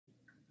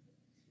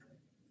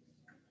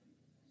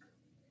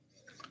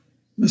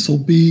This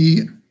will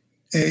be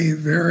a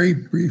very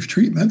brief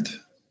treatment,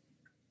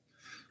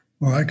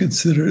 or I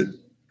consider it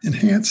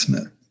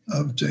enhancement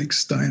of Jake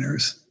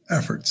Steiner's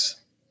efforts.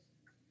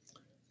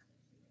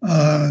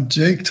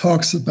 Jake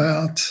talks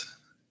about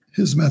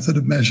his method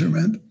of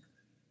measurement,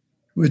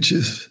 which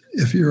is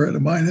if you're at a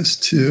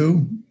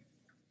 -2,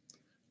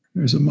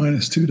 there's a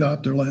 -2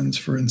 diopter lens,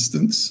 for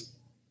instance.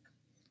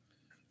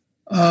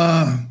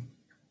 You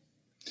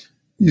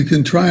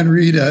can try and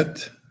read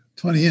at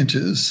 20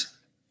 inches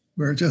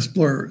where it just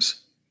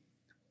blurs.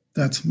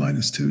 That's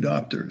 -2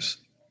 diopters.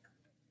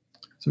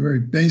 It's a very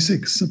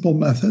basic, simple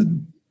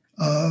method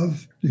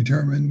of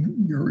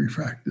determining your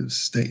refractive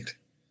state.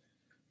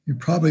 You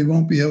probably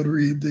won't be able to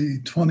read the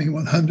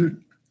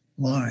 2100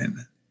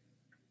 line.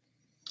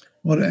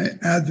 What I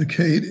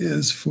advocate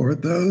is for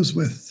those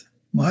with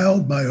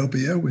mild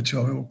myopia, which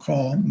I will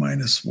call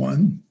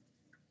 -1.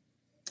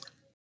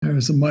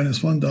 There's a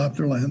 -1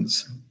 diopter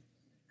lens.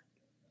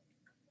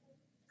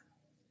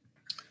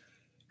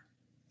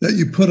 That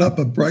you put up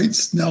a bright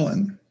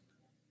Snellen,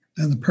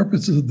 and the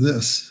purpose of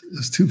this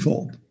is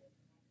twofold.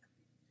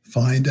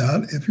 Find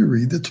out if you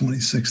read the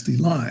 2060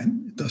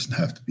 line. It doesn't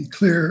have to be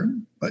clear,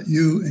 but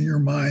you in your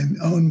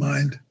own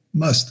mind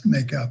must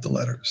make out the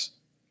letters.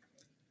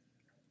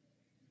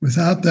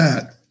 Without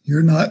that,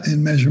 you're not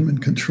in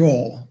measurement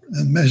control.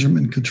 And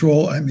measurement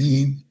control, I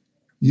mean,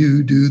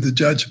 you do the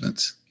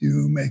judgments,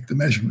 you make the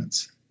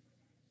measurements.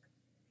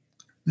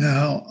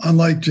 Now,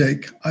 unlike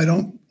Jake,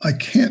 I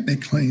can't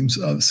make claims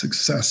of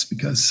success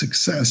because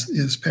success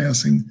is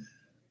passing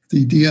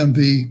the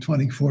DMV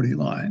 2040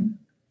 line.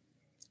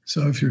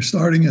 So if you're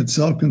starting at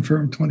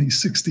self-confirmed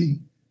 2060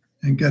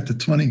 and get to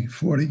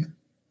 2040,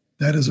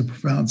 that is a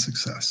profound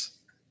success.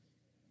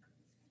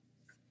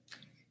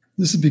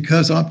 This is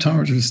because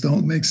optometrists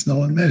don't make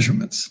Snellen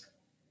measurements.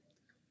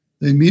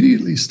 They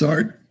immediately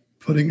start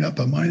putting up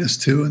a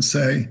 -2 and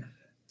say,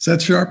 is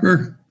that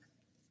sharper?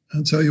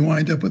 And so you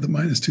wind up with a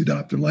 -2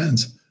 diopter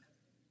lens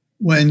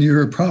when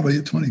you're probably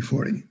at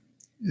 2040.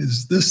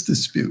 Is this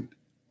dispute?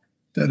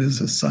 That is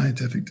a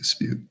scientific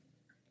dispute.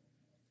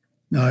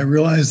 Now, I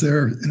realize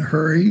they're in a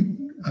hurry.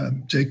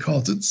 Jake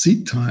calls it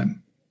seat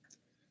time.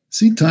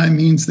 Seat time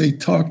means they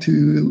talk to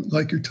you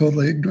like you're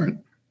totally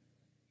ignorant,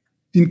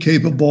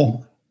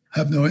 incapable,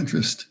 have no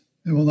interest,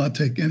 and will not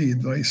take any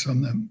advice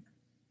from them.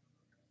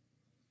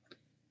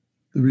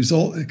 The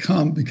result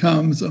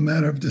becomes a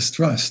matter of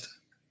distrust.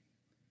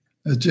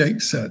 As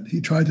Jake said, he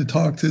tried to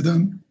talk to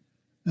them,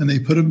 and they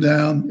put him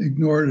down,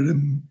 ignored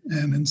him,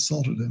 and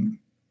insulted him.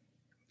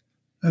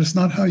 That is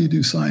not how you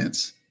do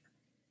science.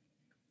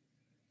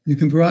 You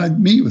can provide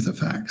me with the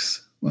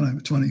facts when I'm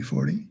at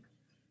 2040.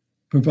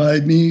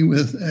 Provide me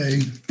with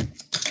a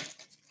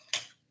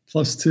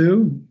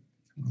 +2.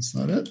 That's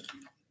not it.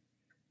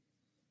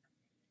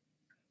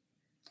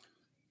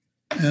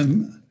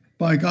 And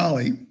by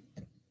golly,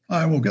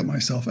 I will get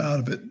myself out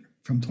of it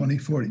from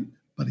 2040.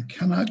 But he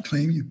cannot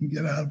claim you can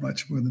get out of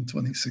much more than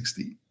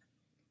 2060.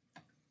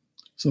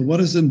 So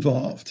what is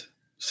involved?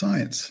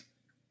 Science.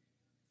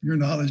 Your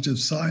knowledge of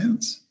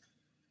science.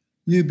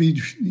 You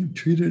being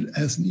treated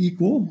as an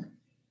equal.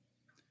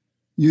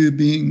 You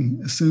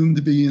being assumed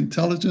to be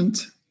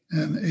intelligent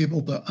and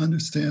able to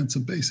understand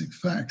some basic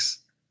facts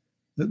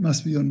that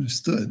must be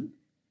understood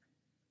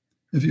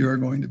if you are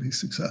going to be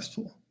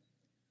successful.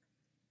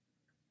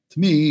 To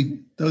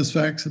me, those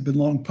facts have been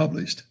long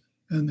published,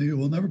 and you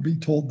will never be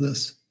told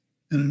this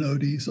in an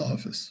OD's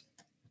office.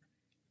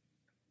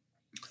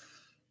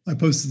 I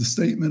posted a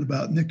statement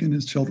about Nick and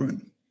his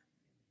children.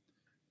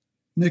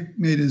 Nick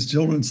made his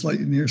children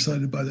slightly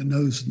nearsighted by the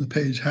nose and the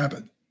page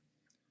habit.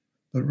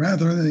 But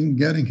rather than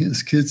getting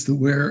his kids to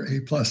wear a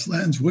plus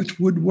lens, which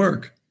would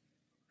work,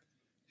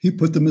 he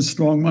put them in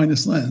strong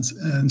minus lens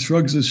and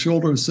shrugs his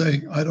shoulders,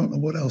 saying, I don't know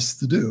what else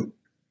to do.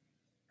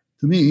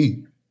 To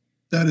me,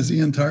 that is the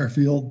entire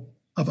field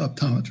of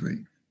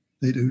optometry.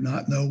 They do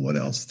not know what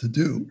else to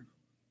do.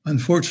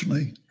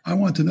 Unfortunately, I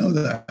want to know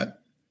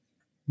that.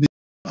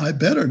 I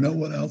better know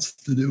what else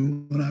to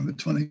do when I'm at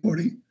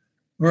 2040,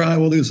 or I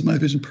will lose my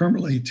vision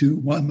permanently to,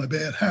 one, my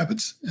bad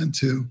habits, and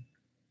two,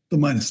 the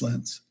minus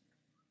lens.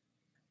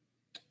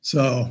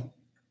 So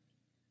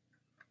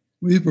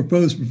we've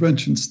proposed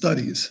prevention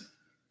studies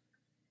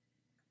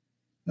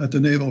at the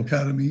Naval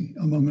Academy,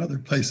 among other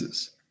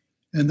places.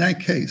 In that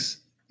case,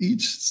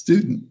 each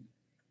student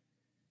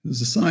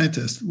who's a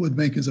scientist would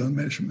make his own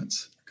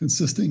measurements,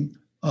 consisting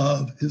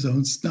of his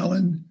own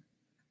Snellen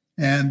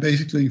and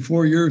basically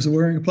 4 years of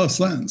wearing a plus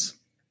lens.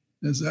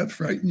 Does that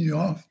frighten you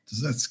off?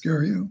 Does that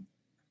scare you?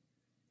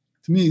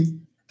 To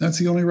me, that's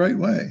the only right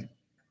way.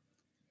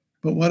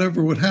 But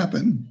whatever would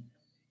happen,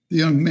 the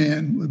young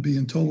man would be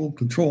in total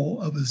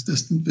control of his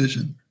distant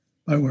vision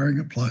by wearing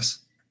a plus.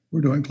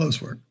 We're doing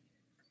close work.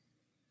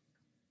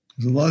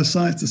 There's a lot of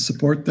science to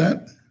support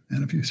that.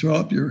 And if you throw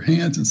up your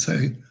hands and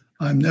say,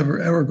 I'm never,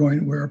 ever going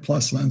to wear a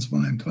plus lens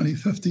when I'm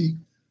 2050,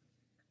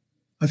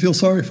 I feel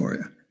sorry for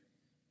you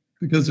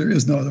because there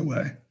is no other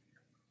way.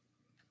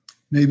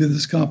 Maybe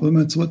this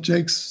complements what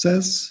Jake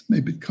says.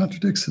 Maybe it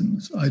contradicts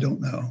him. I don't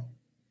know.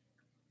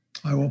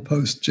 I will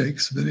post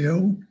Jake's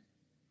video.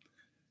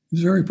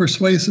 He's very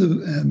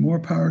persuasive, and more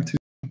power to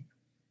him.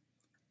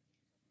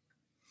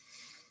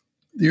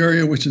 The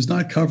area which is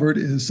not covered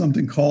is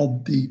something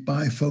called the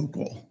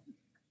bifocal.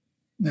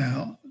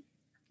 Now,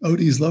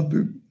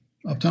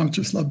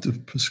 optometrists love to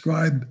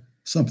prescribe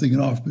something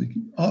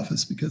in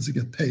office because they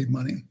get paid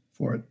money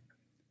for it.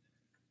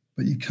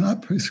 But you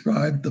cannot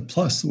prescribe the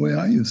plus the way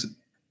I use it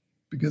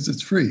because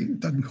it's free. It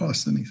doesn't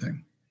cost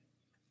anything.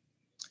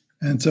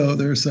 And so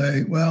they're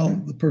saying, well,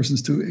 the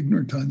person's too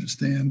ignorant to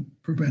understand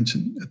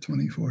prevention at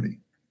 2040.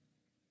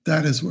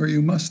 That is where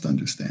you must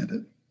understand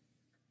it.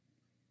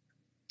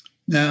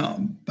 Now,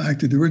 back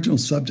to the original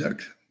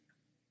subject.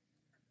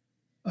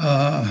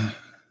 I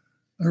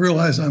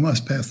realized I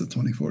must pass the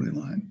 2040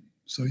 line.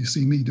 So you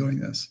see me doing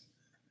this.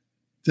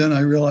 Then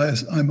I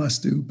realized I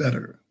must do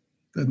better.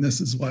 Then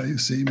this is why you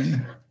see me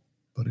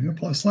putting a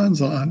plus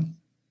lens on,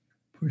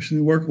 pushing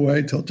the work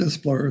away till it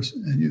just blurs,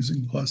 and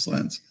using plus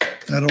lens.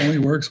 That only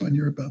works when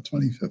you're about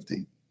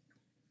 2050.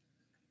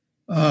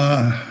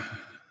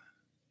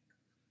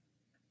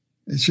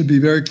 It should be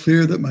very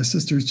clear that my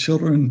sister's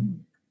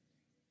children,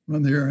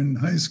 when they were in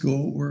high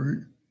school,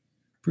 were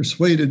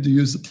persuaded to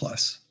use the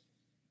plus.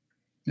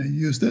 They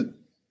used it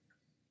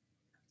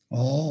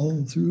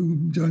all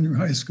through junior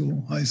high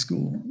school,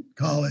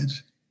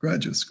 college,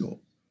 graduate school.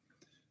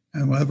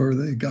 And whenever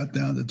they got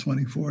down to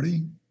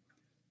 2040,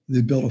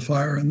 they built a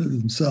fire under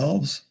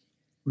themselves,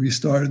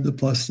 restarted the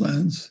plus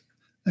lens,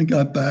 and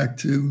got back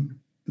to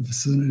the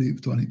vicinity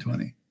of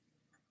 2020.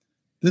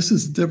 This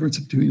is the difference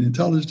between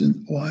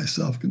intelligent, wise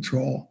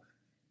self-control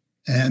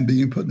and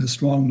being put in a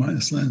strong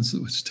minus lens,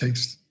 which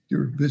takes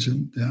your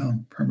vision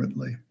down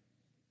permanently.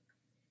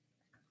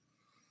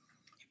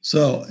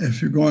 So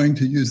if you're going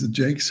to use the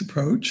Jake's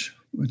approach,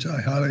 which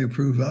I highly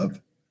approve of,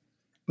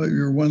 but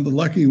you're one of the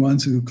lucky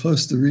ones who are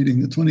close to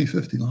reading the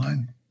 2050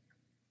 line,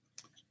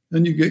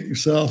 then you get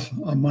yourself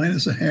a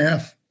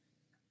 -0.5.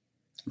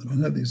 I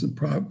don't have these in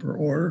proper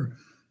order.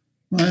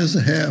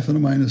 -0.5 and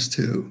a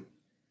 -2.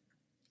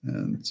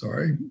 And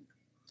sorry.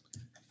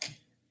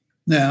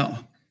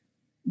 Now,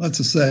 let's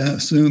just say,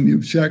 assume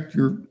you've checked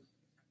your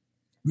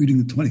reading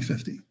the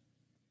 2050.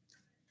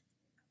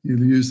 You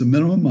use the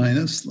minimum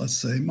minus, let's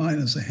say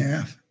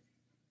 -0.5,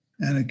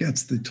 and it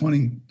gets the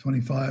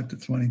 2025 to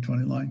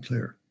 2020 line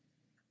clear.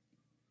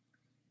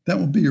 That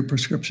will be your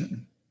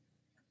prescription.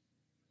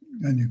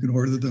 And you can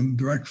order them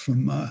direct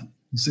from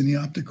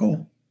Cine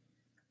Optical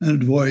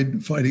and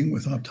avoid fighting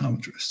with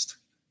optometrists.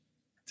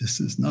 This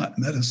is not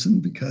medicine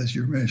because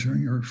you're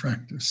measuring a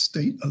refractive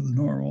state of the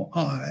normal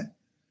eye.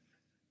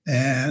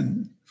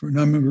 And for a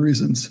number of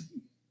reasons,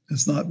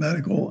 it's not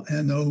medical,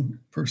 and no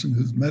person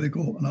who's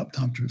medical, an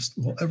optometrist,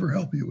 will ever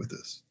help you with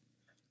this.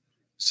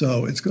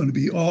 So it's going to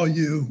be all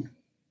you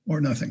or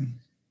nothing.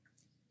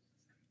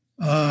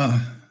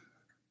 I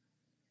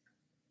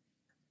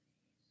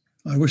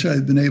wish I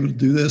had been able to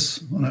do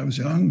this when I was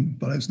young,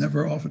 but I was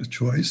never offered a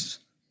choice,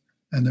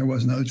 and there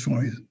was no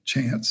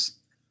chance.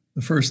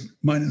 The first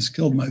minus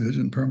killed my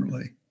vision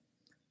permanently,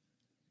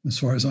 as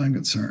far as I'm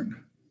concerned.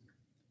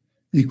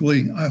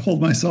 Equally, I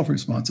hold myself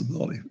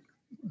responsible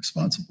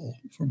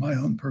for my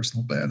own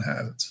personal bad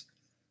habits.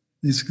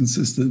 These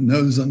consist of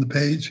nose on the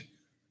page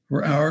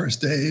for hours,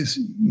 days,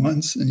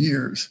 months, and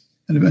years,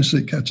 and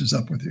eventually catches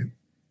up with you.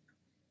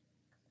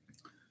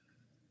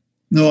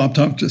 No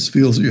optometrist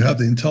feels you have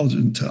the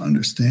intelligence to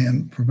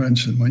understand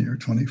prevention when you're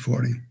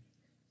 2040.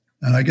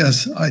 And I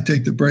guess I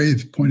take the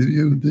brave point of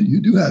view that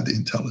you do have the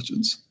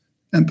intelligence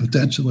and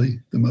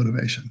potentially the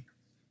motivation.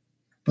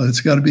 But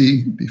it's got to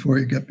be before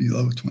you get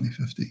below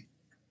 2050.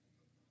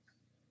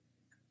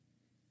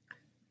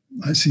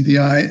 I see the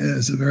eye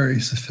as a very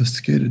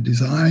sophisticated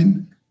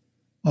design,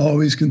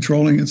 always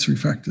controlling its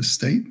refractive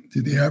state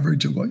to the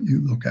average of what you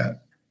look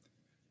at.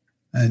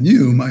 And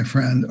you, my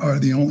friend, are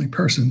the only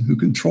person who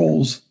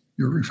controls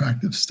your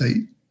refractive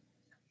state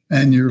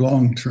and your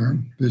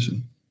long-term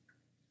vision.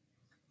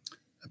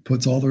 It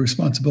puts all the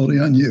responsibility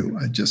on you.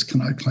 I just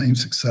cannot claim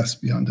success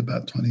beyond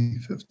about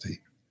 2050.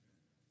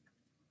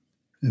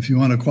 If you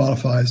want to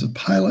qualify as a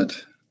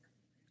pilot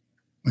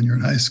when you're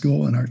in high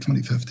school and are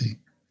 2050,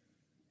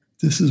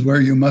 this is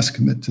where you must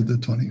commit to the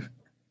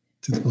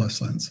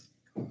plus lens.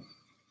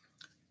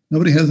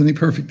 Nobody has any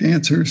perfect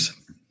answers.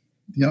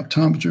 The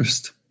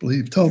optometrists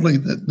believe totally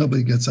that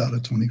nobody gets out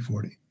of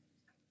 2040.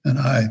 And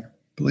I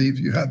believe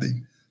you have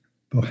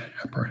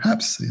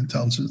perhaps the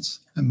intelligence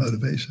and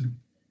motivation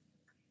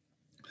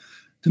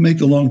to make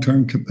the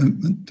long-term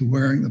commitment to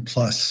wearing the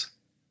plus,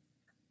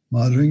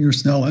 monitoring your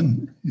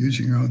Snellen,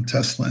 using your own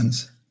test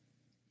lens.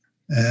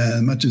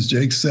 And much as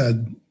Jake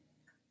said,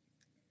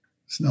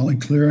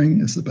 Snellen clearing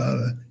is about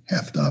a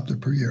half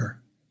diopter per year.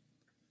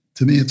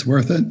 To me, it's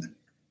worth it.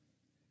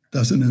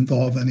 Doesn't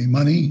involve any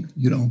money.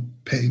 You don't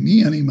pay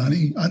me any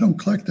money. I don't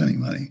collect any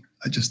money.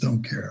 I just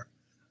don't care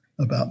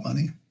about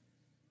money.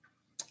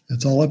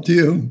 It's all up to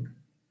you.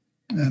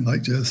 And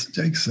like just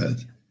Jake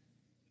said,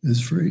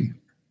 it's free.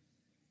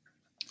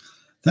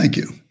 Thank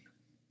you.